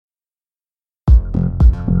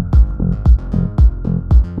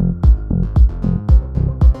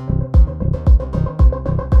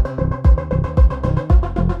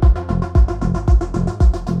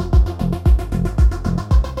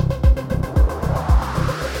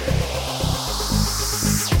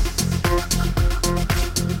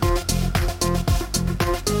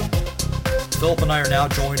Philip and I are now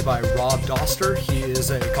joined by Rob Doster. He is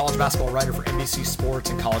a college basketball writer for NBC Sports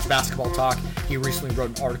and College Basketball Talk. He recently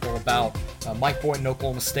wrote an article about Mike Boynton,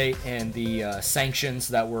 Oklahoma State, and the sanctions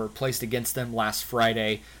that were placed against them last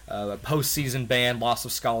Friday. Postseason ban, loss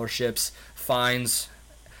of scholarships, fines.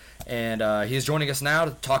 And he is joining us now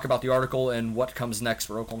to talk about the article and what comes next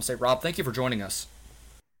for Oklahoma State. Rob, thank you for joining us.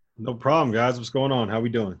 No problem, guys. What's going on? How we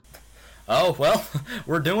doing? Oh, well,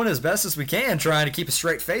 we're doing as best as we can, trying to keep a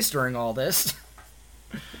straight face during all this.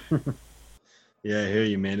 Yeah, I hear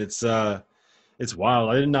you, man. It's wild.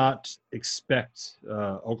 I did not expect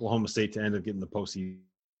Oklahoma State to end up getting the postseason.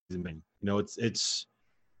 You know, it's.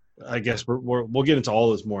 I guess we'll get into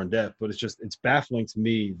all this more in depth, but it's baffling to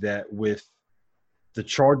me that with the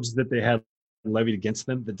charges that they had levied against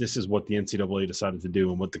them, that this is what the NCAA decided to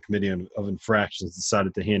do and what the Committee of Infractions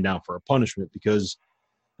decided to hand down for a punishment. Because,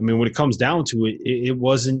 I mean, when it comes down to it, it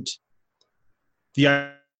wasn't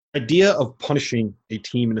the idea of punishing a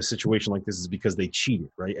team in a situation like this is because they cheated,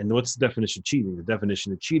 right? And what's the definition of cheating? The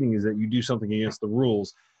definition of cheating is that you do something against the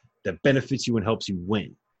rules that benefits you and helps you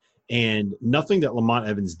win. And nothing that Lamont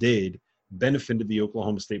Evans did benefited the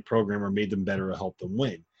Oklahoma State program or made them better or helped them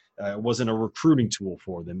win. It wasn't a recruiting tool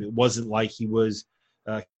for them. It wasn't like he was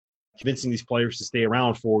convincing these players to stay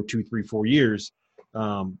around for 2, 3, 4 years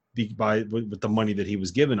with the money that he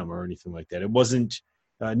was giving them or anything like that. It wasn't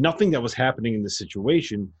nothing that was happening in this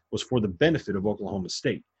situation was for the benefit of Oklahoma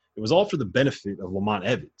State. It was all for the benefit of Lamont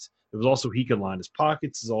Evans. It was also he could line his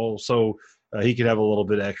pockets. It's also he could have a little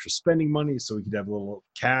bit of extra spending money, so he could have a little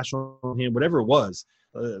cash on him, whatever it was.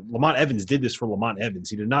 Lamont Evans did this for Lamont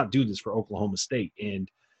Evans. He did not do this for Oklahoma State. And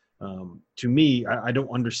to me, I don't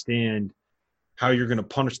understand how you're going to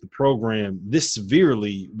punish the program this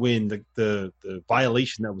severely when the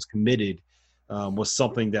violation that was committed was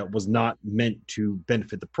something that was not meant to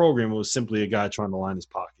benefit the program. It was simply a guy trying to line his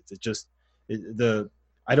pockets.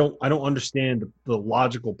 I don't understand the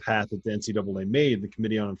logical path that the NCAA made, the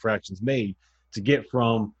Committee on Infractions made, to get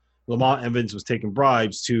from Lamont Evans was taking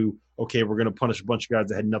bribes to, okay, we're going to punish a bunch of guys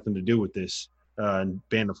that had nothing to do with this and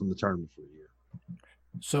ban them from the tournament for a year.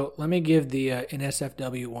 So let me give the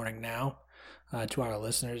NSFW warning now to our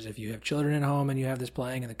listeners. If you have children at home and you have this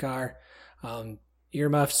playing in the car,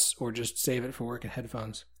 earmuffs or just save it for work and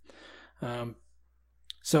headphones.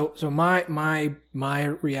 So my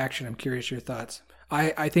reaction, I'm curious your thoughts.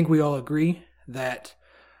 I think we all agree that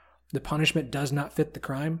the punishment does not fit the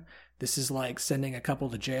crime. This is like sending a couple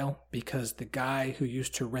to jail because the guy who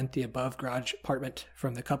used to rent the above garage apartment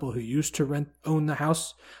from the couple who used to own the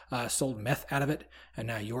house sold meth out of it, and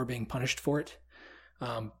now you're being punished for it.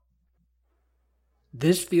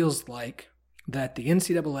 This feels like that the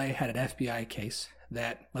NCAA had an FBI case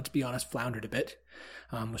that, let's be honest, floundered a bit.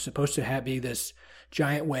 Was supposed to be this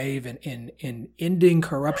giant wave in ending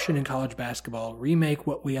corruption in college basketball, remake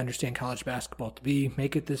what we understand college basketball to be,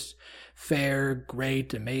 make it this fair,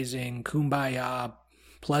 great, amazing, kumbaya,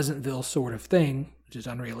 Pleasantville sort of thing, which is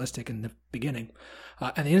unrealistic in the beginning.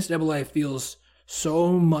 And the NCAA feels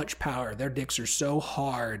so much power. Their dicks are so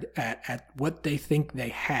hard at what they think they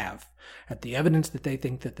have, at the evidence that they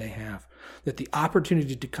think that they have, that the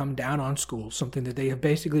opportunity to come down on schools, something that they have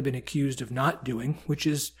basically been accused of not doing, which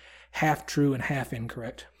is half true and half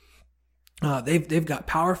incorrect. They've got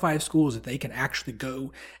Power 5 schools that they can actually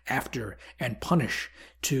go after and punish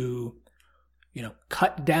to,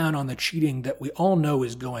 cut down on the cheating that we all know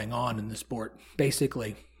is going on in the sport,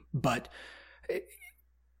 basically. But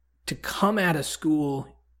to come at a school,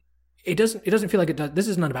 it doesn't feel like it does. This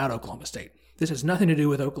is not about Oklahoma State. This has nothing to do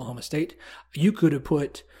with Oklahoma State. You could have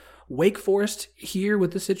put Wake Forest here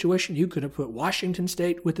with the situation. You could have put Washington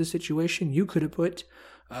State with the situation. You could have put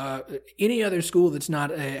any other school that's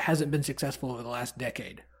not hasn't been successful over the last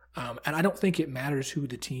decade. And I don't think it matters who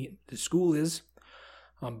the school is.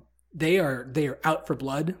 They are out for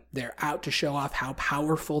blood. They're out to show off how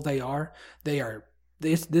powerful they are.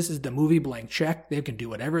 This is the movie Blank Check. They can do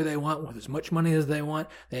whatever they want with as much money as they want.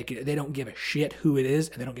 They don't give a shit who it is,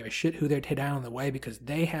 and they don't give a shit who they're down on the way, because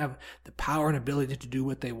they have the power and ability to do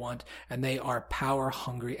what they want, and they are power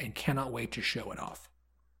hungry and cannot wait to show it off.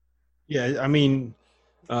 Yeah, I mean,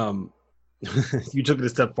 you took it a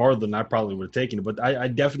step farther than I probably would have taken it, but I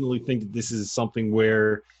definitely think that this is something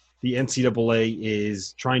where the NCAA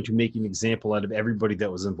is trying to make an example out of everybody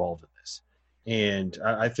that was involved in this, and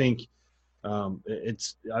I think. I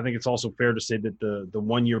think it's also fair to say that the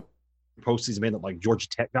 1 year postseason ban that like Georgia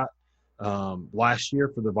Tech got last year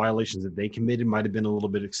for the violations that they committed might have been a little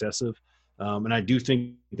bit excessive. And I do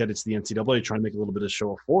think that it's the NCAA trying to make a little bit of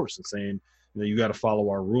show of force and saying, you got to follow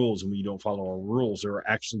our rules, and when you don't follow our rules, there are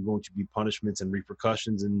actually going to be punishments and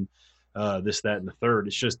repercussions and this, that, and the third.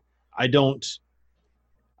 It's just I don't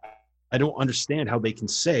understand how they can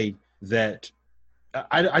say that.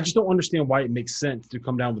 I just don't understand why it makes sense to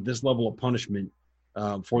come down with this level of punishment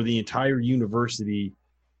for the entire university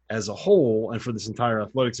as a whole, and for this entire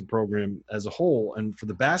athletics program as a whole, and for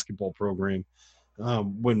the basketball program,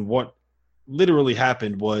 when what literally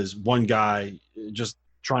happened was one guy just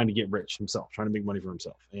trying to get rich himself, trying to make money for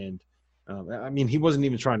himself. And I mean, he wasn't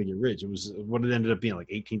even trying to get rich. It was what it ended up being, like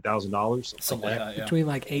 $18,000, something like that. Yeah. Between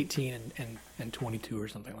like 18 and 22 or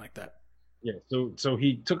something like that. Yeah, so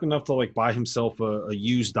he took enough to like buy himself a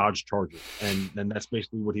used Dodge Charger, and that's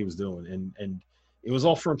basically what he was doing. And it was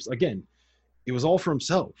all for himself. Again, it was all for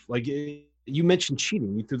himself. Like you mentioned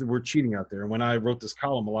cheating, you threw the word cheating out there. And when I wrote this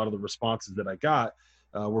column, a lot of the responses that I got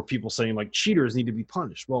were people saying like cheaters need to be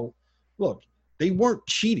punished. Well, look, they weren't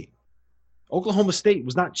cheating. Oklahoma State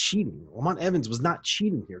was not cheating. Lamont Evans was not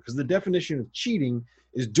cheating here, because the definition of cheating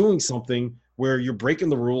is doing something where you're breaking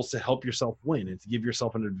the rules to help yourself win and to give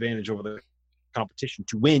yourself an advantage over the competition,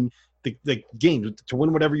 to win the game, to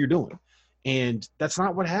win whatever you're doing. And that's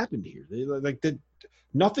not what happened here.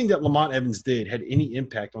 Nothing that Lamont Evans did had any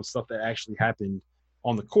impact on stuff that actually happened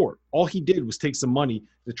on the court. All he did was take some money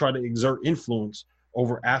to try to exert influence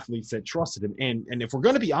over athletes that trusted him. And if we're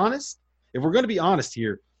going to be honest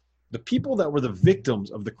here, the people that were the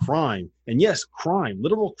victims of the crime, and yes, crime,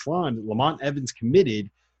 literal crime that Lamont Evans committed,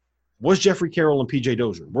 was Jeffrey Carroll and PJ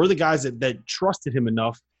Dozier. We're the guys that trusted him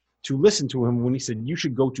enough to listen to him when he said, you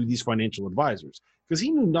should go to these financial advisors, because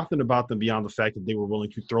he knew nothing about them beyond the fact that they were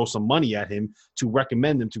willing to throw some money at him to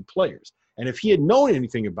recommend them to players. And if he had known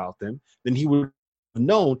anything about them, then he would have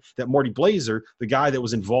known that Marty Blazer, the guy that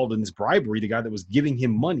was involved in this bribery, the guy that was giving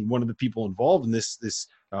him money, one of the people involved in this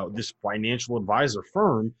financial advisor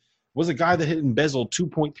firm, was a guy that had embezzled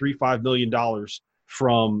 $2.35 million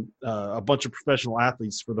from a bunch of professional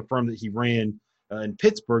athletes for the firm that he ran in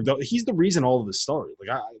Pittsburgh. He's the reason all of this started.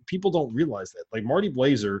 People don't realize that. Like, Marty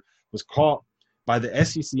Blazer was caught by the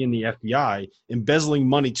SEC and the FBI embezzling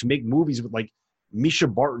money to make movies with like Misha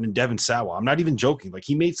Barton and Devin Sawa. I'm not even joking. Like,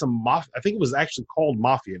 he made some I think it was actually called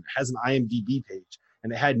Mafia. It has an IMDb page,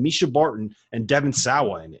 and it had Misha Barton and Devin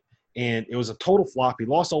Sawa in it. And it was a total flop. He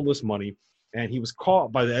lost all this money, and he was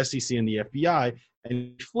caught by the SEC and the FBI, and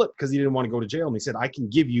he flipped because he didn't want to go to jail. And he said, I can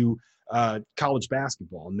give you college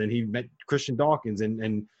basketball. And then he met Christian Dawkins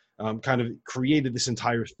and kind of created this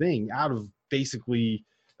entire thing out of basically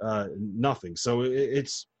nothing. So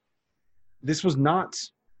this was not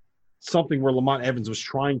something where Lamont Evans was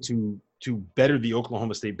trying to better the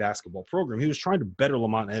Oklahoma State basketball program. He was trying to better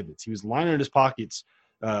Lamont Evans. He was lining his pockets,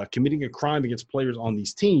 committing a crime against players on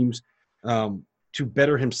these teams to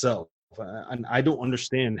better himself. And I don't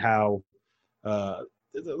understand how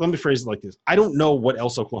let me phrase it like this. I don't know what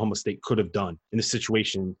else Oklahoma State could have done in this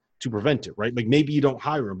situation to prevent it, right? Like, maybe you don't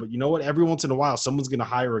hire him, but you know what? Every once in a while, someone's going to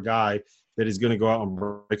hire a guy that is going to go out and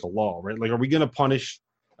break a law, right? Like, are we going to punish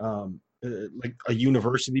like a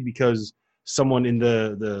university because someone in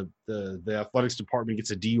the athletics department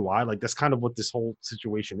gets a DUI? Like, that's kind of what this whole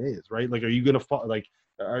situation is, right? Like, are you going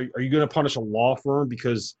to punish a law firm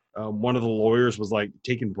because one of the lawyers was like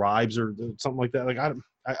taking bribes or something like that? Like,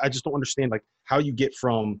 I just don't understand like how you get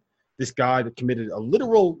from this guy that committed a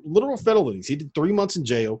literal felonies. He did 3 months in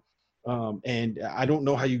jail, and I don't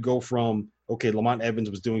know how you go from, okay, Lamont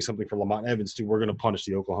Evans was doing something for Lamont Evans, to we're going to punish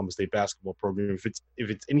the Oklahoma State basketball program if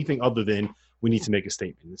it's anything other than we need to make a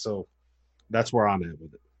statement. And so that's where I'm at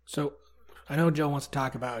with it. So I know Joe wants to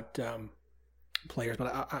talk about players,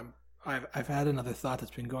 but I've had another thought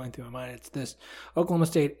that's been going through my mind. It's this: Oklahoma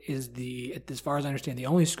State is as far as I understand, the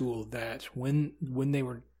only school that when they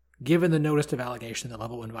were given the notice of allegation, the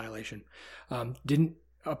level 1 violation, didn't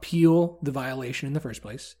appeal the violation in the first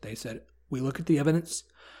place. They said, we look at the evidence.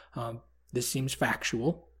 This seems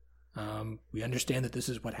factual. We understand that this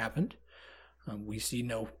is what happened. We see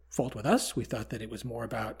no fault with us. We thought that it was more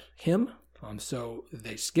about him. So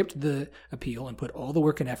they skipped the appeal and put all the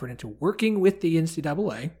work and effort into working with the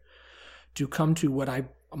NCAA to come to what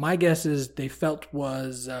my guess is they felt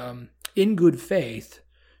was in good faith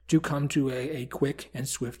to come to a quick and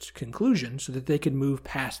swift conclusion so that they could move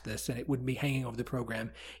past this and it wouldn't be hanging over the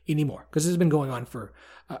program anymore. Because this has been going on for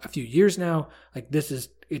a few years now. Like,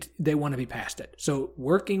 they want to be past it. So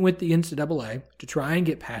working with the NCAA to try and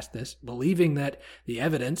get past this, believing that the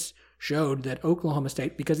evidence showed that Oklahoma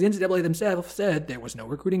State, because the NCAA themselves said there was no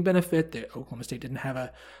recruiting benefit, that Oklahoma State didn't have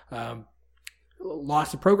a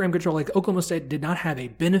loss of program control. Like, Oklahoma State did not have a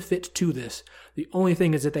benefit to this. The only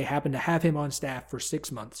thing is that they happened to have him on staff for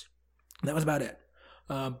 6 months. That was about it.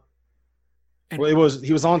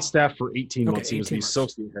 He was on staff for 18 months. He was the months.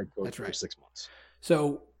 associate head coach That's right. for 6 months.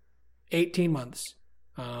 So 18 months.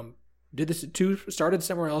 did this too, started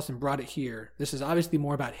somewhere else and brought it here. This is obviously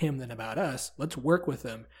more about him than about us. Let's work with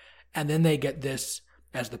him. And then they get this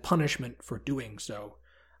as the punishment for doing so.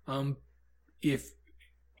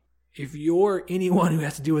 If you're anyone who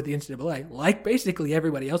has to do with the NCAA, like basically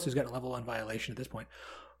everybody else who's got a level 1 violation at this point,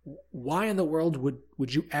 why in the world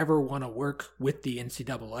would you ever want to work with the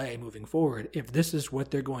NCAA moving forward if this is what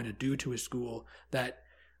they're going to do to a school that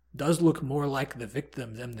does look more like the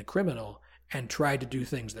victim than the criminal and try to do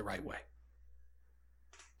things the right way?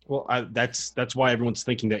 Well, that's why everyone's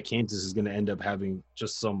thinking that Kansas is going to end up having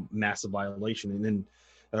just some massive violation and then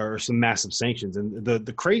or some massive sanctions. And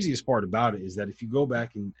the craziest part about it is that if you go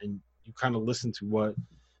back and you kind of listen to what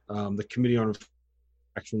the Committee on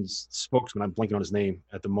Infractions spokesman, I'm blanking on his name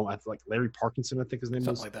at the moment, like Larry Parkinson, I think his name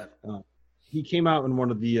Something is. Like that. He came out in one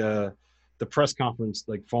of the press conference,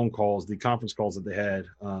 like phone calls, the conference calls that they had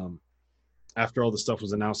after all the stuff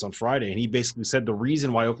was announced on Friday. And he basically said the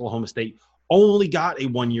reason why Oklahoma State only got a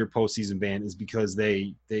 1-year postseason ban is because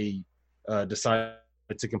they decided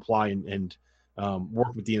to comply and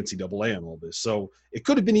work with the NCAA on all this. So it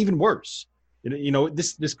could have been even worse. You know,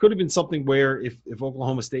 this could have been something where if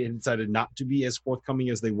Oklahoma State had decided not to be as forthcoming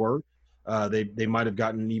as they were, they might have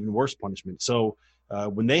gotten an even worse punishment. So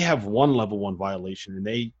when they have one level 1 violation, and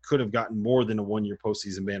they could have gotten more than a 1-year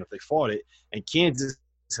postseason ban if they fought it, and Kansas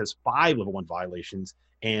has 5 level 1 violations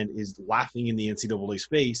and is laughing in the NCAA's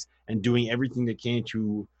face and doing everything they can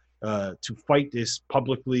to fight this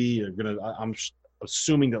publicly. I'm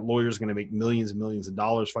assuming that lawyers are going to make millions and millions of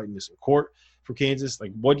dollars fighting this in court for Kansas.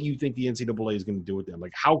 Like, what do you think the NCAA is going to do with them?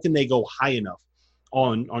 Like, how can they go high enough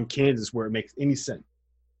on Kansas where it makes any sense?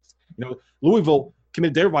 You know, Louisville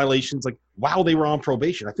committed their violations like while they were on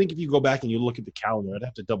probation. I think if you go back and you look at the calendar, I'd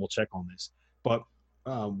have to double check on this. But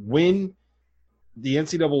when the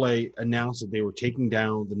NCAA announced that they were taking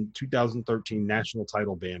down the 2013 national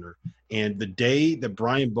title banner, and the day that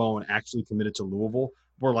Brian Bowen actually committed to Louisville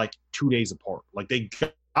were like 2 days apart. Like, they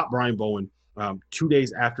got Brian Bowen 2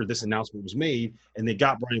 days after this announcement was made, and they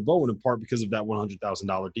got Brian Bowen in part because of that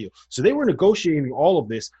 $100,000 deal. So they were negotiating all of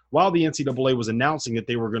this while the NCAA was announcing that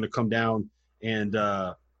they were going to come down and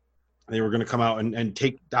they were going to come out and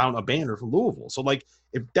take down a banner from Louisville. So, like,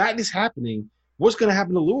 if that is happening, what's going to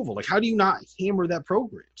happen to Louisville? Like, how do you not hammer that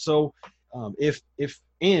program? So if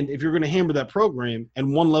you're going to hammer that program,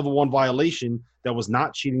 and one level 1 violation that was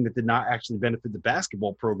not cheating, that did not actually benefit the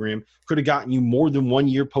basketball program, could have gotten you more than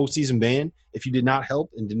 1-year postseason ban if you did not help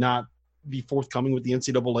and did not be forthcoming with the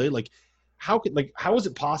NCAA. Like, how is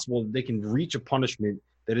it possible that they can reach a punishment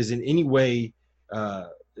that is in any way,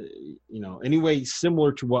 any way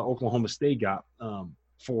similar to what Oklahoma State got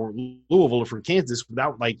for Louisville or for Kansas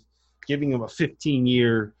without like giving them a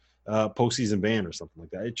 15-year postseason ban or something like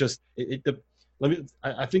that?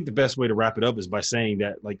 I think the best way to wrap it up is by saying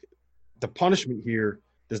that, like, the punishment here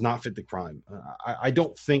does not fit the crime. I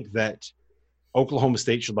don't think that Oklahoma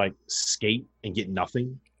State should like skate and get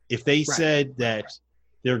nothing. If they said that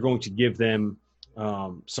they're going to give them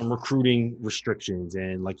some recruiting restrictions,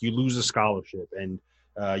 and like you lose a scholarship and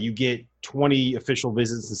you get 20 official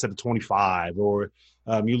visits instead of 25, or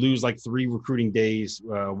you lose like 3 recruiting days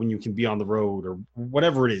when you can be on the road, or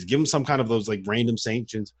whatever it is, give them some kind of those like random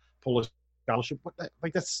sanctions, pull a scholarship.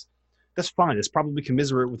 That's fine. It's probably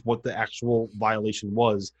commiserate with what the actual violation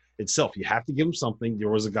was itself. You have to give them something. There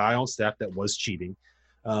was a guy on staff that was cheating.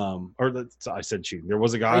 I said cheating. There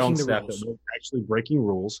was a guy on staff that was actually breaking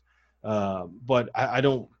rules. But I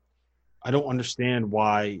don't understand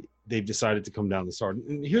why they've decided to come down this hard.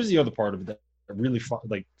 And here's the other part of it that really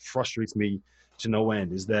frustrates me to no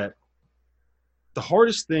end, is that the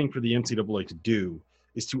hardest thing for the NCAA to do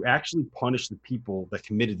is to actually punish the people that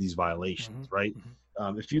committed these violations, right?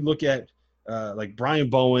 If you look at like Brian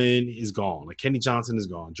Bowen is gone, like Kenny Johnson is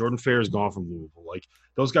gone, Jordan Fair is gone from Louisville. Like,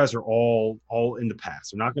 those guys are all in the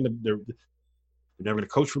past. They're never going to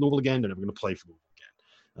coach for Louisville again. They're never going to play for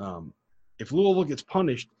Louisville again. If Louisville gets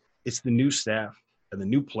punished, it's the new staff and the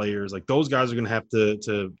new players. Like, those guys are going to have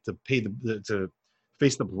to pay to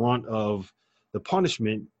face the brunt of the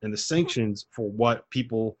punishment and the sanctions for what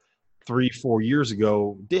people 3-4 years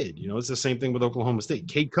ago did. You know, it's the same thing with Oklahoma State.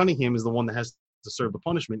 Cade Cunningham is the one that has to serve the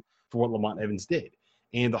punishment for what Lamont Evans did.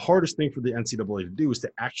 And the hardest thing for the NCAA to do is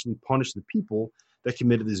to actually punish the people that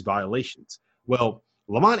committed these violations. Well,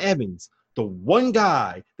 Lamont Evans, the one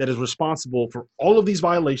guy that is responsible for all of these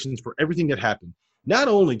violations, for everything that happened, not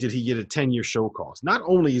only did he get a 10-year show cause, not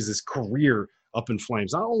only is his career up in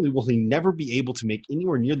flames. Not only will he never be able to make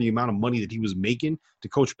anywhere near the amount of money that he was making to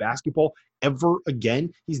coach basketball ever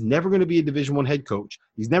again, he's never going to be a Division I head coach.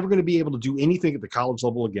 He's never going to be able to do anything at the college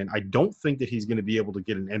level again. I don't think that he's going to be able to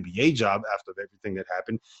get an NBA job after everything that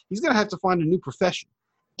happened. He's going to have to find a new profession.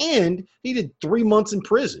 And he did 3 months in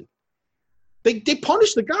prison. They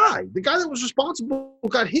punished the guy. The guy that was responsible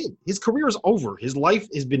got hit. His career is over. His life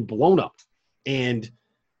has been blown up. And it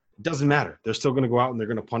doesn't matter. They're still going to go out and they're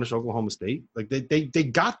going to punish Oklahoma State. Like, they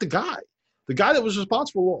got the guy. The guy that was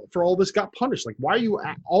responsible for all this got punished. Like, why are you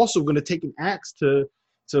also going to take an axe to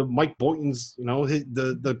Mike Boynton's,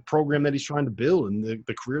 the program that he's trying to build and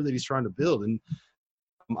the career that he's trying to build? And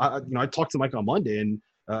I talked to Mike on Monday, and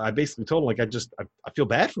I basically told him, like, I feel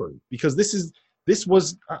bad for him because this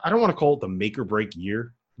was, I don't want to call it the make or break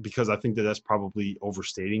year because I think that's probably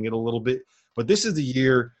overstating it a little bit. But this is the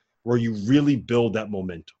year where you really build that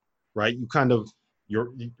momentum, right? You kind of,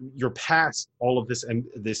 you're past all of this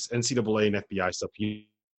NCAA and FBI stuff. You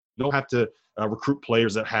don't have to recruit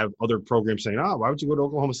players that have other programs saying, why would you go to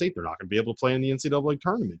Oklahoma State? They're not going to be able to play in the NCAA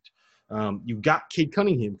tournament. You've got Cade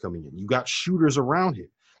Cunningham coming in. You've got shooters around him.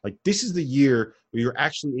 Like, this is the year where you're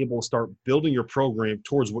actually able to start building your program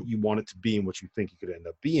towards what you want it to be and what you think it could end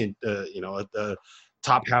up being, at the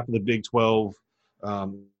top half of the Big 12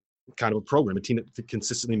 kind of a program, a team that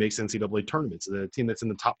consistently makes NCAA tournaments, a team that's in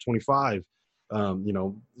the top 25,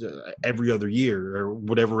 every other year or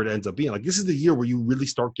whatever it ends up being. Like, this is the year where you really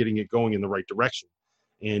start getting it going in the right direction.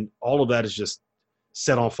 And all of that is just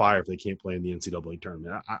set on fire if they can't play in the NCAA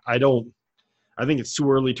tournament. I think it's too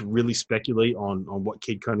early to really speculate on what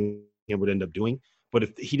Cade Cunningham would end up doing. But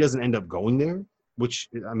if he doesn't end up going there, which,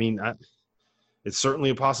 I mean, it's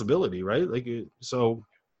certainly a possibility, right? Like, it's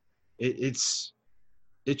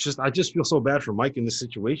just, I just feel so bad for Mike in this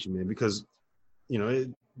situation, man, because,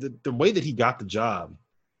 the way that he got the job,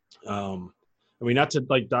 I mean, not to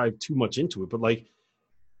like dive too much into it, but like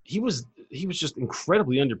he was just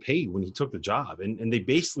incredibly underpaid when he took the job, and they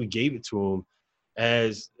basically gave it to him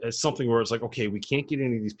as something where it's like, okay, we can't get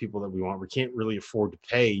any of these people that we want. We can't really afford to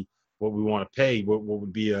pay what we want to pay, what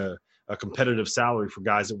would be a competitive salary for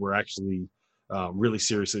guys that we're actually really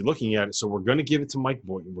seriously looking at it. So we're going to give it to Mike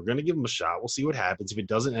Boynton. We're going to give him a shot. We'll see what happens. If it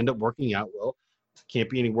doesn't end up working out, well, can't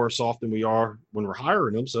be any worse off than we are when we're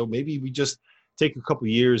hiring him. So maybe we just take a couple of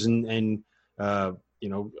years and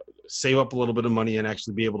save up a little bit of money and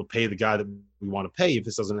actually be able to pay the guy that we want to pay if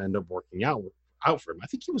this doesn't end up working out for him. I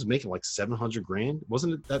think he was making like $700,000,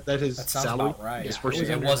 wasn't it? That his salary? About right. His Yeah. first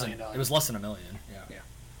It wasn't. It was less than $1 million. Yeah.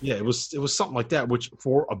 Yeah, it was something like that, which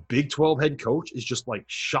for a Big 12 head coach is just like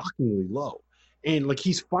shockingly low. And like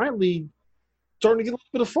he's finally starting to get a little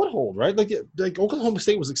bit of foothold, right? Like Oklahoma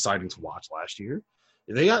State was exciting to watch last year.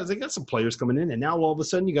 They got some players coming in, and now all of a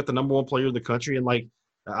sudden you got the number one player in the country. And like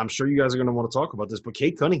I'm sure you guys are going to want to talk about this, but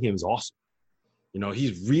Cade Cunningham is awesome.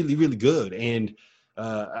 He's really, really good, and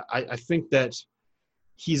I think that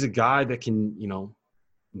he's a guy that can,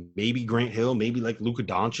 maybe Grant Hill, maybe like Luka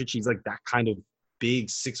Doncic. He's like that kind of big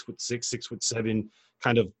 6'6", 6'7",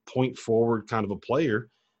 kind of point forward kind of a player.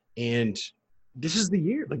 And this is the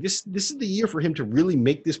year. Like this is the year for him to really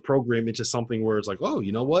make this program into something where it's like, oh,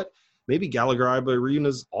 you know what? Maybe Gallagher-Iba Arena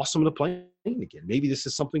is awesome to play again. Maybe this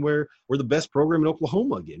is something where we're the best program in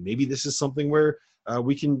Oklahoma again. Maybe this is something where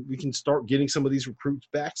we can start getting some of these recruits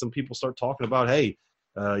back. Some people start talking about, hey,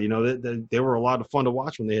 they were a lot of fun to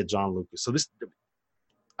watch when they had John Lucas. So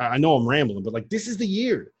I know I'm rambling, but like this is the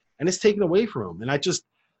year, and it's taken away from him. And I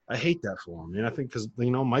hate that for him. And I think because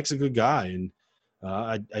Mike's a good guy, and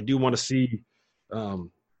I do want to see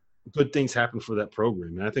good things happen for that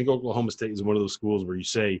program. And I think Oklahoma State is one of those schools where you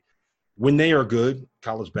say, when they are good,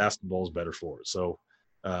 college basketball is better for it. So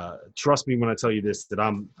trust me when I tell you this, that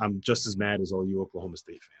I'm just as mad as all you Oklahoma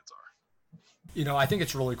State fans are. I think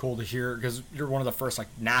it's really cool to hear because you're one of the first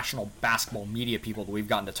national basketball media people that we've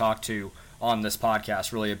gotten to talk to on this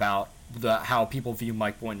podcast, really about how people view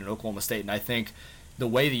Mike Boynton in Oklahoma State. And I think the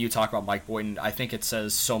way that you talk about Mike Boynton, I think it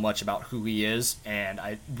says so much about who he is, and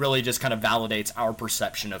it really just kind of validates our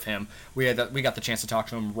perception of him. We got the chance to talk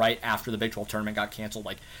to him right after the Big 12 tournament got canceled,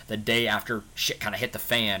 like the day after shit kind of hit the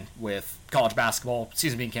fan with college basketball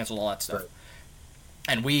season being canceled, all that stuff. Right.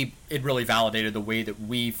 And it really validated the way that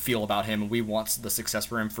we feel about him, and we want the success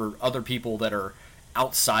for him for other people that are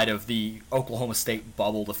outside of the Oklahoma State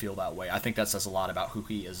bubble to feel that way. I think that says a lot about who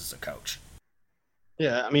he is as a coach.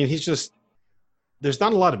 Yeah, I mean, he's just – there's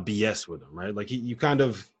not a lot of BS with him, right? Like you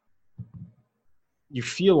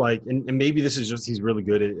feel like, and maybe this is just he's really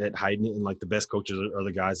good at hiding it, and like the best coaches are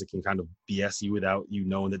the guys that can kind of BS you without you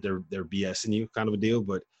knowing that they're BSing you, kind of a deal.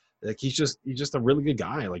 But like he's just a really good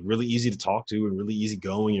guy, like really easy to talk to and really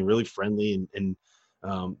easygoing and really friendly. And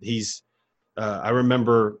he's I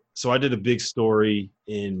remember, so I did a big story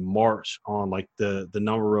in March on like the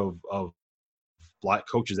number of black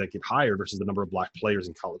coaches that get hired versus the number of black players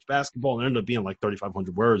in college basketball, and it ended up being like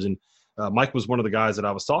 3,500 words. And Mike was one of the guys that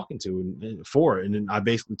I was talking to and then I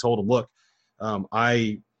basically told him, look,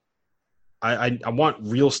 I want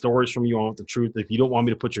real stories from you. I want the truth. If you don't want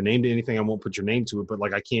me to put your name to anything, I won't put your name to it. But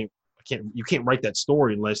like, you can't write that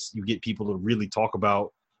story unless you get people to really talk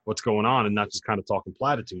about what's going on and not just kind of talking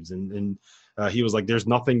platitudes. And he was like, there's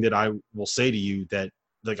nothing that I will say to you that,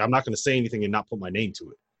 like, I'm not going to say anything and not put my name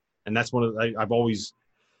to it. And that's I've always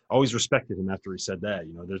respected him after he said that.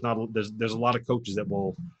 You know, there's a lot of coaches that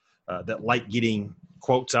will that like getting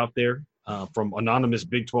quotes out there from anonymous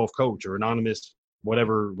Big 12 coach or anonymous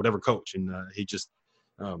whatever coach, and he just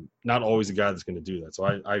not always a guy that's going to do that. So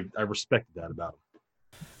I respected that about him.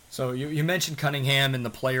 So you mentioned Cunningham and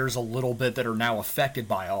the players a little bit that are now affected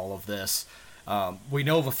by all of this. We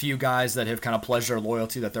know of a few guys that have kind of pledged their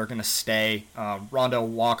loyalty that they're going to stay. Rondell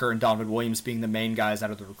Walker and Donovan Williams being the main guys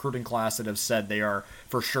out of the recruiting class that have said they are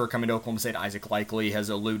for sure coming to Oklahoma State. Isaac Likely has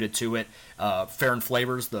alluded to it. Farron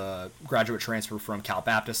Flavors, the graduate transfer from Cal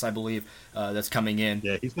Baptist, I believe, that's coming in.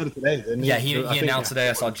 Yeah, he's got it today, didn't he? Yeah, he announced today.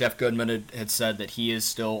 I saw Jeff Goodman had said that he is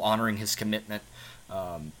still honoring his commitment.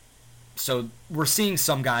 So we're seeing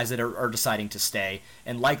some guys that are deciding to stay,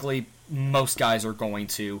 and likely most guys are going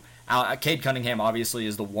to. Cade Cunningham obviously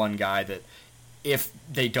is the one guy that if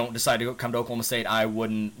they don't decide to come to Oklahoma State, I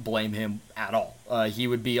wouldn't blame him at all. He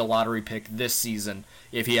would be a lottery pick this season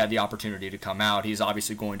if he had the opportunity to come out. He's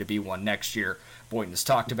obviously going to be one next year. Boynton has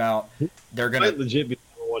talked about. They're going to legit be the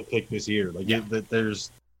number one pick this year. Like, yeah.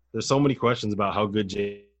 There's so many questions about how good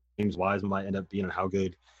James Wiseman might end up being and how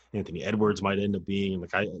good Anthony Edwards might end up being.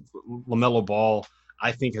 Like, LaMelo Ball,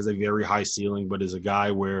 I think, has a very high ceiling, but is a guy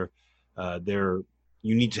where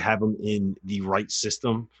you need to have him in the right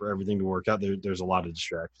system for everything to work out. There's a lot of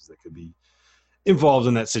distractions that could be involved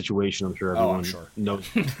in that situation. I'm sure everyone knows.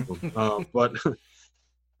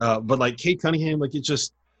 But like Cade Cunningham, like, it's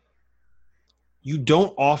just, you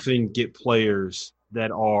don't often get players that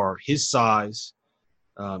are his size,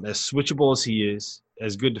 as switchable as he is,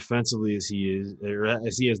 as good defensively as he is, or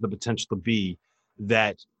as he has the potential to be,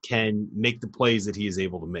 that can make the plays that he is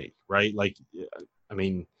able to make, right? Like, I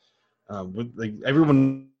mean, like,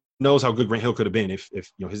 everyone knows how good Grant Hill could have been if you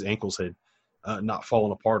know, his ankles had not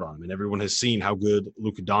fallen apart on him, and everyone has seen how good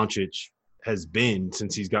Luka Doncic has been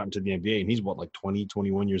since he's gotten to the NBA, and he's like 20,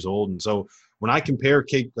 21 years old. And so when I compare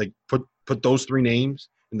Cade, like put those three names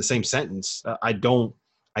in the same sentence, I know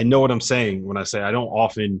what I'm saying when I say I don't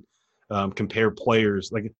often compare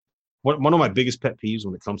players. Like, one of my biggest pet peeves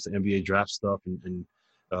when it comes to NBA draft stuff and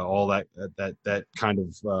all that kind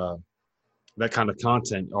of that kind of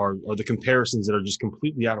content are the comparisons that are just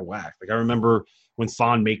completely out of whack. Like, I remember when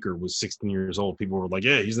Thon Maker was 16 years old, people were like,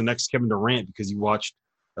 yeah, he's the next Kevin Durant, because you watched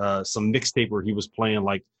some mixtape where he was playing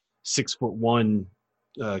like 6'1"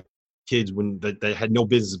 kids when they had no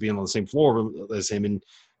business being on the same floor as him, and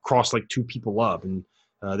crossed like two people up. And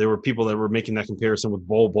there were people that were making that comparison with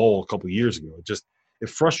Bol a couple of years ago. It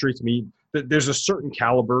frustrates me that there's a certain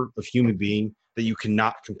caliber of human being that you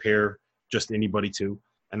cannot compare just anybody to.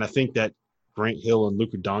 And I think that Grant Hill and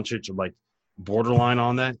Luka Doncic are like borderline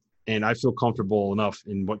on that. And I feel comfortable enough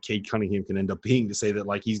in what Cade Cunningham can end up being to say that,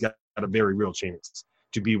 like, he's got a very real chance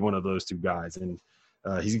to be one of those two guys. And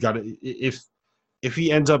he's got to, if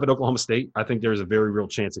he ends up at Oklahoma State, I think there's a very real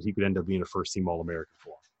chance that he could end up being a first-team All-American for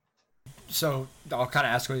him. So I'll kind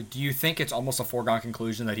of ask you, do you think it's almost a foregone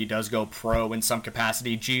conclusion that he does go pro in some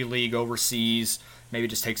capacity, G League, overseas, maybe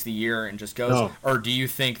just takes the year and just goes? No. Or do you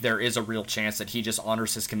think there is a real chance that he just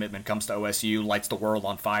honors his commitment, comes to OSU, lights the world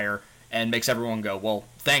on fire, and makes everyone go, well,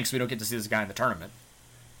 thanks, we don't get to see this guy in the tournament?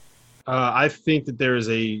 I think that there is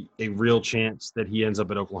a real chance that he ends up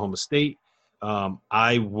at Oklahoma State. I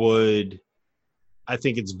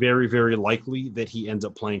think it's very, very likely that he ends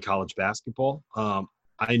up playing college basketball.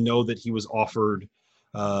 I know that he was offered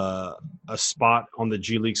a spot on the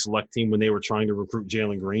G League select team when they were trying to recruit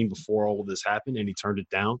Jalen Green before all of this happened, and he turned it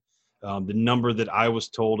down. The number that I was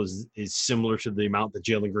told is similar to the amount that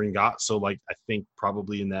Jalen Green got. So, like, I think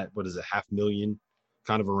probably in that, $500,000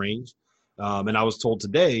 kind of a range. And I was told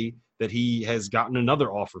today that he has gotten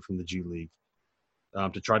another offer from the G League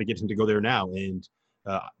to try to get him to go there now. And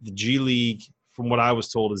the G League, from what I was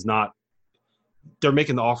told, is not – they're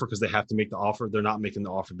making the offer because they have to make the offer. They're not making the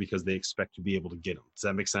offer because they expect to be able to get him. Does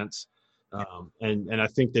that make sense? And I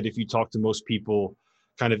think that if you talk to most people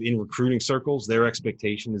kind of in recruiting circles, their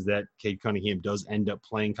expectation is that Cade Cunningham does end up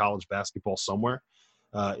playing college basketball somewhere.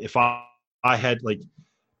 If I had like,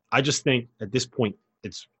 I just think at this point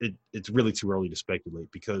it's really too early to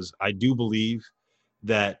speculate, because I do believe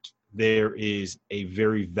that there is a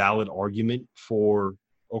very valid argument for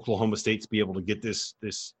Oklahoma State to be able to get this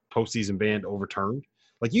postseason ban overturned.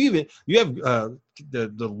 Like you have the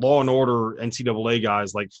Law and Order NCAA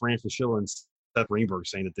guys like Fran Fraschilla and Seth Greenberg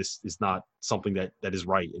saying that this is not something that is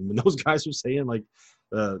right. And when those guys are saying like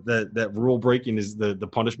that rule breaking is the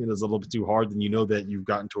punishment is a little bit too hard, then you know that you've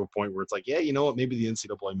gotten to a point where it's like, yeah, you know what, maybe the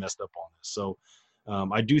NCAA messed up on this. So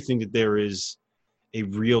I do think that there is a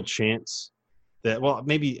real chance that, well,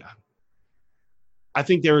 maybe I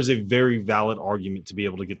think there is a very valid argument to be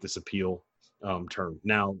able to get this appeal turned.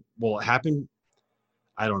 Now, will it happen?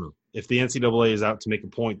 I don't know. If the NCAA is out to make a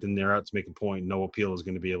point, then they're out to make a point. No appeal is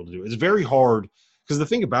going to be able to do it. It's very hard, because the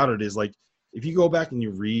thing about it is, like, if you go back and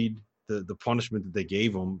you read the punishment that they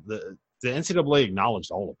gave them, the NCAA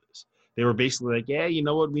acknowledged all of this. They were basically like, yeah, you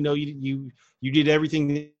know what? We know you did everything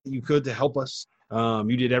that you could to help us.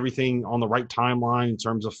 You did everything on the right timeline in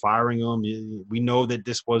terms of firing them. We know that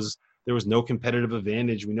there was no competitive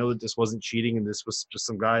advantage. We know that this wasn't cheating and this was just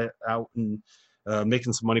some guy out and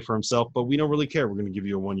making some money for himself, but we don't really care. We're going to give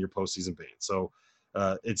you a 1-year postseason ban. So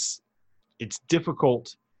it's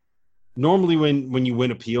difficult. Normally when you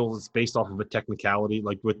win appeals, it's based off of a technicality.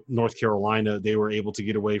 Like with North Carolina, they were able to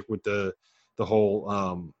get away with the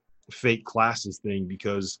whole fake classes thing,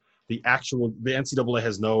 because the NCAA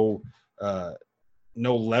has no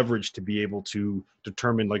leverage to be able to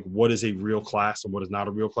determine like what is a real class and what is not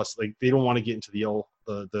a real class. Like they don't want to get into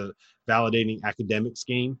the validating academics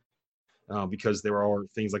game, because there are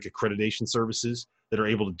things like accreditation services that are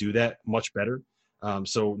able to do that much better.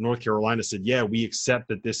 So North Carolina said, yeah, we accept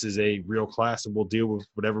that this is a real class and we'll deal with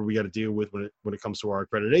whatever we got to deal with when it comes to our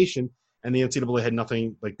accreditation. And the NCAA had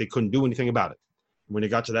nothing, like they couldn't do anything about it. When it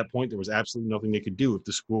got to that point, there was absolutely nothing they could do if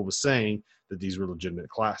the school was saying that these were legitimate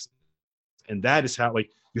classes. And that is how,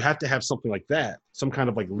 like, you have to have something like that, some kind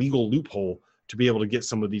of like legal loophole to be able to get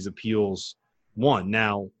some of these appeals won.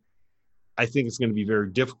 Now, I think it's going to be very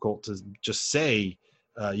difficult to just say,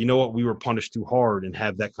 you know what, we were punished too hard, and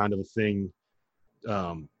have that kind of a thing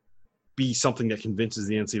be something that convinces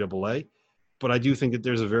the NCAA. But I do think that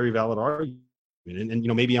there's a very valid argument. And you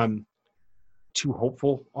know, maybe I'm too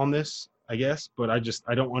hopeful on this, I guess, but I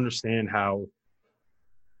don't understand how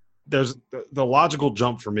there's the logical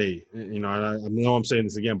jump for me, you know, and I know I'm saying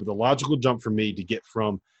this again, but the logical jump for me to get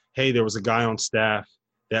from, hey, there was a guy on staff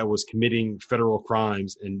that was committing federal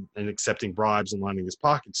crimes and accepting bribes and lining his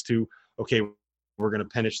pockets, to, okay, we're going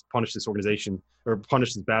to punish this organization, or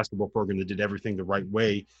punish this basketball program that did everything the right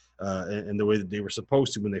way and the way that they were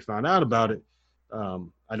supposed to when they found out about it.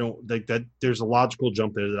 I don't think that there's a logical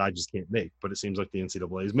jump there that I just can't make, but it seems like the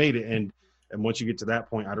NCAA has made it. And once you get to that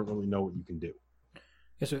point, I don't really know what you can do.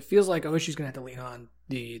 Yeah, so it feels like OSU's going to have to lean on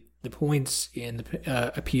the points in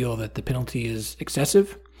the appeal that the penalty is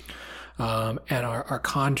excessive and are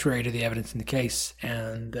contrary to the evidence in the case,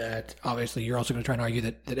 and that obviously you're also going to try and argue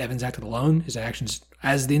that Evans acted alone, his actions,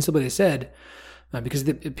 as the NCAA said, because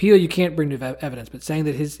the appeal you can't bring to evidence, but saying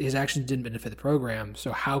that his actions didn't benefit the program,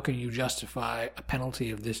 so how can you justify a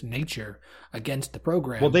penalty of this nature against the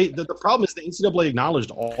program? Well, the problem is the NCAA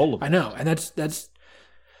acknowledged all of it. I know, and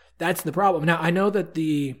that's the problem. Now, I know that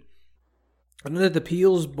the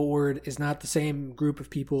appeals board is not the same group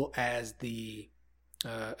of people as the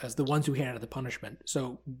ones who handed out the punishment.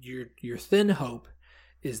 So your thin hope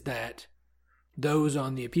is that those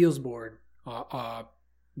on the appeals board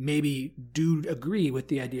maybe do agree with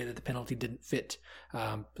the idea that the penalty didn't fit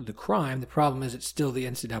the crime. The problem is it's still the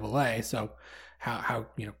NCAA. So how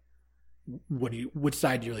you know, which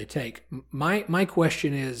side do you really take? My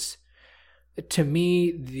question is, to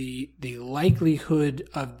me, the likelihood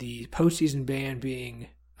of the postseason ban being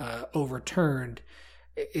overturned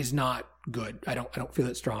is not good. I don't feel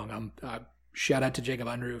it strong. Shout out to Jacob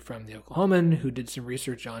Unruh from the Oklahoman, who did some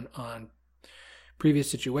research on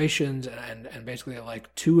previous situations, and basically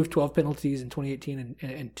like 2 of 12 penalties in 2018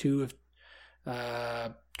 and 2 of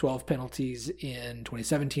 12 penalties in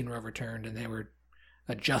 2017 were overturned, and they were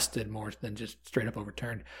adjusted more than just straight up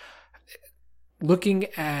overturned. Looking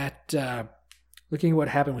at what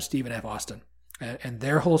happened with Stephen F. Austin and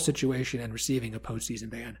their whole situation and receiving a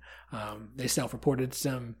postseason ban, they self-reported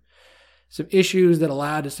some issues that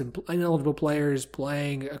allowed some ineligible players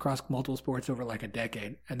playing across multiple sports over like a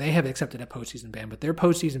decade, and they have accepted a postseason ban, but their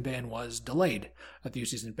postseason ban was delayed a few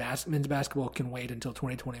seasons. Men's basketball can wait until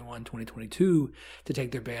 2021, 2022 to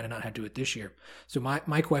take their ban and not have to do it this year. So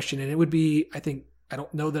my question, and it would be, I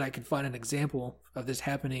don't know that I can find an example of this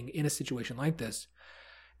happening in a situation like this.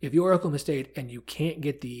 If you're Oklahoma State and you can't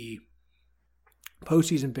get the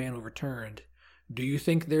postseason ban overturned, do you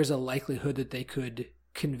think there's a likelihood that they could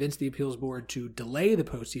convince the appeals board to delay the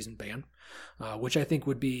postseason ban, which I think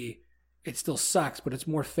would be, it still sucks, but it's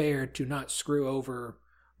more fair to not screw over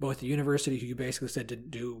both the university, who you basically said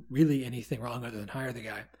didn't do really anything wrong other than hire the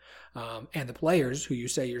guy, and the players, who you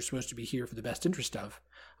say you're supposed to be here for the best interest of,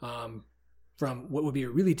 from what would be a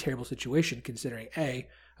really terrible situation, considering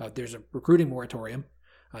there's a recruiting moratorium.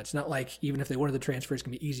 It's not like even if they wanted the transfer, it's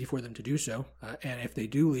going to be easy for them to do so. And if they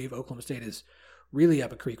do leave, Oklahoma State is really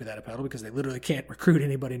up a creek without a paddle because they literally can't recruit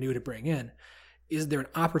anybody new to bring in. Is there an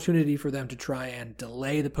opportunity for them to try and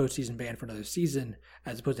delay the postseason ban for another season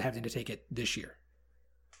as opposed to having to take it this year?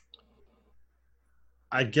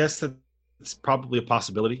 I guess that's probably a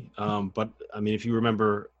possibility. But I mean, if you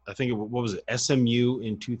remember, I think what was it? SMU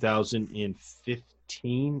in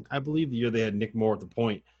 2015, I believe, the year they had Nick Moore at the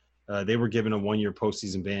point. They were given a 1-year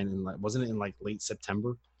postseason ban, and wasn't it in like late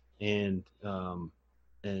September? And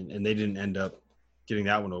they didn't end up getting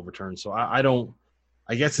that one overturned. So I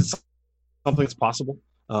guess it's something that's possible.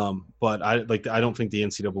 But I don't think the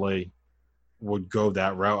NCAA would go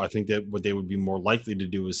that route. I think that what they would be more likely to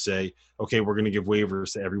do is say, okay, we're going to give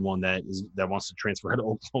waivers to everyone that wants to transfer to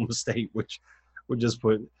Oklahoma State, which would just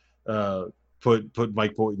put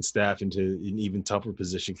Mike Boynton's staff into an even tougher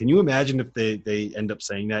position. Can you imagine if they end up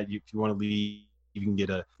saying that if you want to leave, you can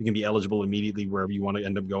be eligible immediately wherever you want to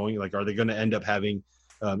end up going? Like, are they going to end up having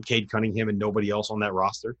Cade Cunningham and nobody else on that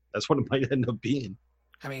roster? That's what it might end up being.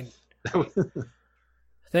 I mean,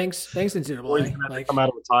 thanks NCAA. Like, come out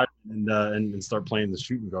of retirement and start playing the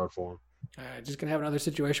shooting guard for him. Just gonna have another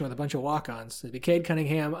situation with a bunch of walk-ons. It'd be Cade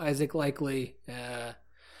Cunningham, Isaac Likely,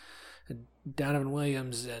 Donovan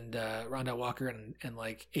Williams, and Rondell Walker, and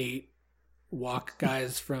like 8 walk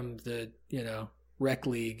guys from the rec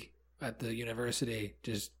league at the university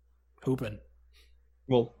just hooping.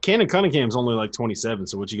 Well, Cannon Cunningham's only like 27,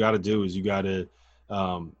 so what you got to do is you got to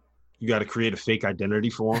create a fake identity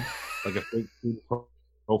for him, like a fake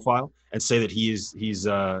profile, and say that he's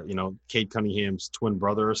Cade Cunningham's twin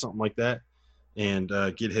brother or something like that, and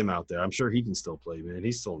get him out there. I'm sure he can still play, man.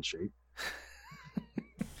 He's still in shape.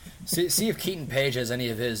 See if Keaton Page has any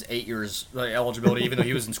of his 8 years eligibility, even though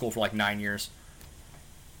he was in school for like 9 years.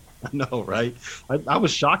 I know, right? I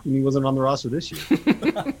was shocked when he wasn't on the roster this year.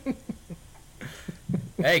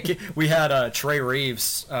 Hey, we had Trey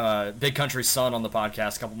Reeves, Big Country's son, on the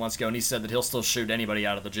podcast a couple months ago, and he said that he'll still shoot anybody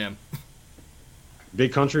out of the gym.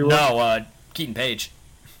 Big Country? No, Keaton Page.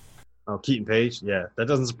 Oh, Keaton Page? Yeah, that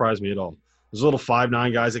doesn't surprise me at all. There's little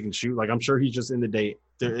 5'9" guys that can shoot. Like, I'm sure he's just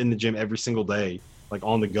they're in the gym every single day, like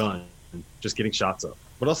on the gun, just getting shots up.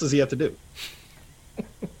 What else does he have to do?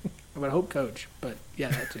 I would hope coach, but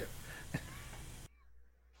yeah, that too.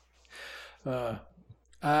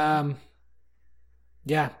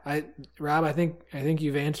 Yeah, Rob, I think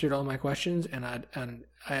you've answered all my questions, and I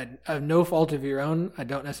have no fault of your own. I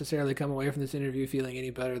don't necessarily come away from this interview feeling any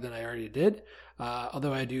better than I already did.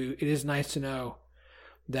 Although it is nice to know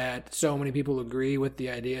that so many people agree with the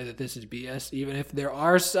idea that this is BS, even if there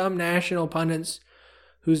are some national pundits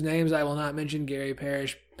whose names I will not mention, Gary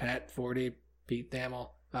Parrish, Pat Forty, Pete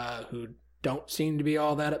Thamel, who don't seem to be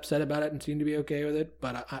all that upset about it and seem to be okay with it.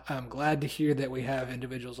 But I'm glad to hear that we have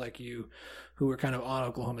individuals like you who are kind of on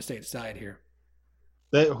Oklahoma State's side here.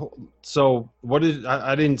 So what did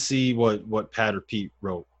I didn't see what Pat or Pete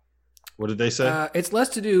wrote. What did they say? It's less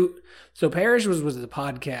to do. So Parrish was the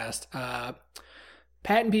podcast. Pat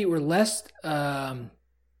and Pete were less. I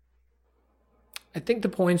think the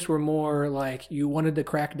points were more like you wanted to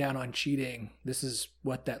crack down on cheating. This is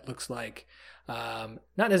what that looks like. Not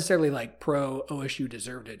necessarily like pro OSU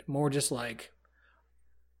deserved it. More just like,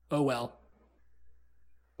 oh well.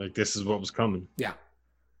 Like this is what was coming. Yeah.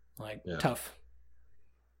 Tough.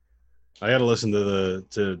 I got to listen to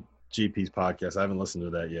GP's podcast. I haven't listened to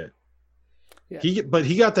that yet. Yeah. He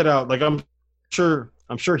got that out. Like I'm sure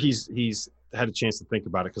he's had a chance to think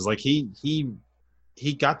about it because like he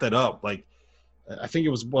got that up. Like I think it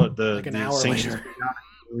was an hour later.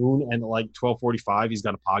 And like 12:45, he's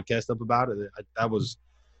got a podcast up about it. It was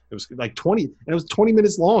like 20, and it was 20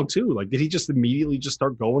 minutes long too. Like, did he just immediately just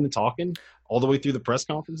start going and talking all the way through the press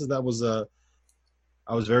conferences? That was I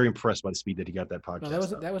was very impressed by the speed that he got that podcast. No,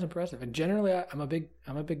 that was impressive. And generally, I'm a big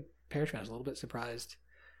Parrish fan. I was a little bit surprised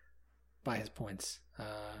by his points,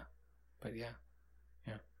 but yeah.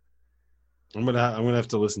 I'm gonna have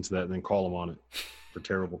to listen to that and then call him on it for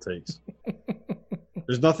terrible takes.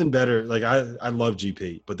 There's nothing better. Like I love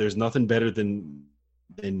GP, but there's nothing better than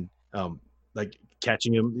like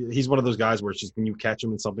catching him. He's one of those guys where it's just when you catch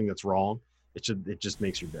him in something that's wrong, it just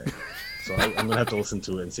makes your day. So I'm gonna have to listen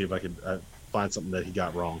to it and see if I could find something that he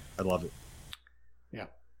got wrong. I love it.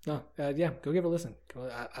 No, yeah, go give it a listen.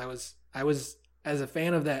 I was as a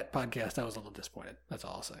fan of that podcast, I was a little disappointed. That's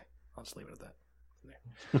all I'll say. I'll just leave it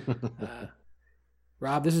at that.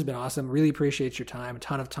 Rob, this has been awesome. Really appreciate your time. A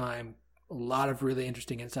ton of time. A lot of really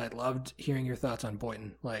interesting insight. Loved hearing your thoughts on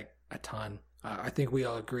Boynton, like a ton. I think we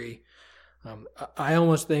all agree. I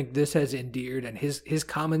almost think this has endeared, and his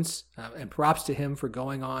comments, and props to him for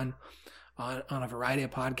going on a variety of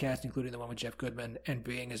podcasts, including the one with Jeff Goodman, and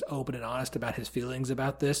being as open and honest about his feelings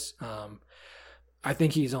about this. I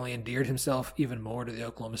think he's only endeared himself even more to the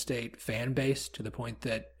Oklahoma State fan base, to the point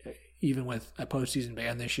that even with a postseason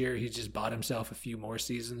ban this year, he's just bought himself a few more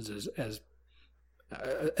seasons as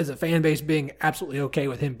a fan base being absolutely okay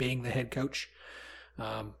with him being the head coach,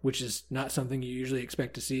 which is not something you usually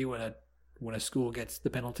expect to see when a school gets the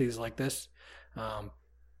penalties like this.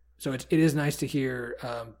 So it is nice to hear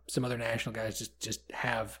some other national guys just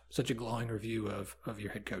have such a glowing review of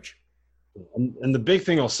your head coach. And the big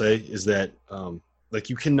thing I'll say is that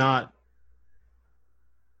you cannot.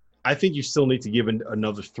 I think you still need to give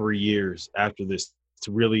another 3 years after this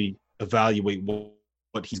to really evaluate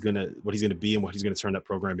what he's gonna be and what he's gonna turn that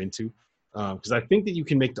program into. Because I think that you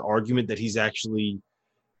can make the argument that he's actually.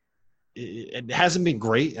 It hasn't been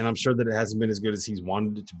great, and I'm sure that it hasn't been as good as he's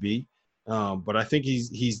wanted it to be. But I think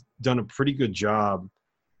he's done a pretty good job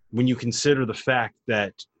when you consider the fact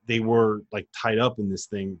that they were tied up in this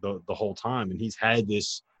thing the whole time, and he's had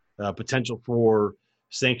this potential for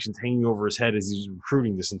sanctions hanging over his head as he's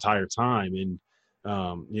recruiting this entire time. And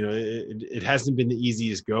it hasn't been the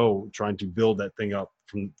easiest go trying to build that thing up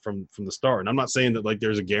from the start. And I'm not saying that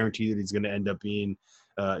there's a guarantee that he's going to end up being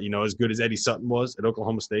as good as Eddie Sutton was at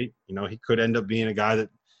Oklahoma State. He could end up being a guy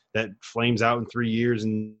that flames out in 3 years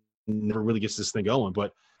and never really gets this thing going.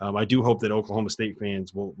 But I do hope that Oklahoma State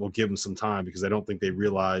fans will give him some time, because I don't think they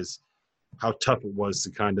realize how tough it was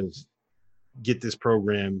to kind of get this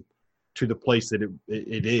program to the place that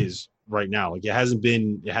it is right now. It hasn't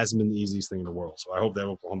been the easiest thing in the world. So I hope that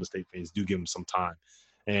Oklahoma State fans do give him some time,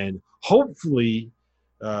 and hopefully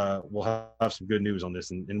we'll have some good news on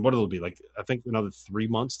this. And what it'll be I think another 3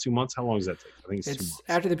 months, 2 months. How long does that take? I think it's 2 months.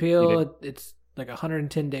 After the appeal. It's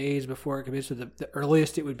 110 days before it could be. So the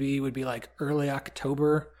earliest it would be early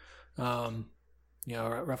October,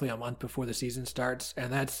 roughly a month before the season starts.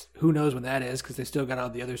 And that's, who knows when that is, because they still got all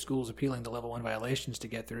the other schools appealing the level 1 violations to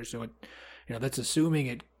get through. So that's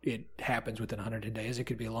assuming it happens within 110 days. It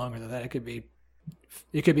could be longer than that. It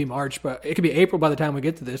could be March, but it could be April by the time we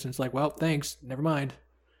get to this. And it's well, thanks, never mind.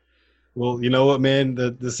 Well, you know what, man?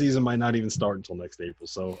 The season might not even start until next April,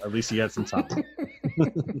 so at least you got some time.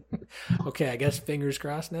 Okay, I guess fingers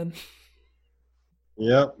crossed then.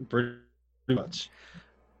 Yep, pretty much.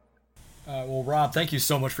 Well, Rob, thank you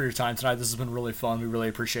so much for your time tonight. This has been really fun. We really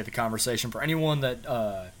appreciate the conversation. For anyone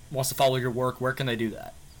that wants to follow your work, where can they do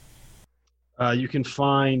that? You can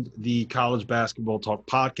find the College Basketball Talk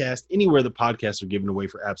podcast anywhere the podcasts are given away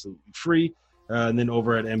for absolutely free. And then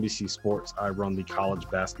over at NBC Sports, I run the College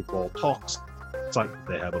Basketball Talks site that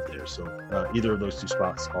they have up there. So either of those two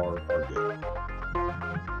spots are good.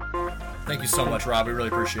 Thank you so much, Rob. We really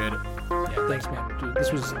appreciate it. Yeah, thanks, man. Dude,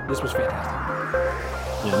 this was fantastic.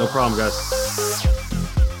 Yeah, no problem, guys.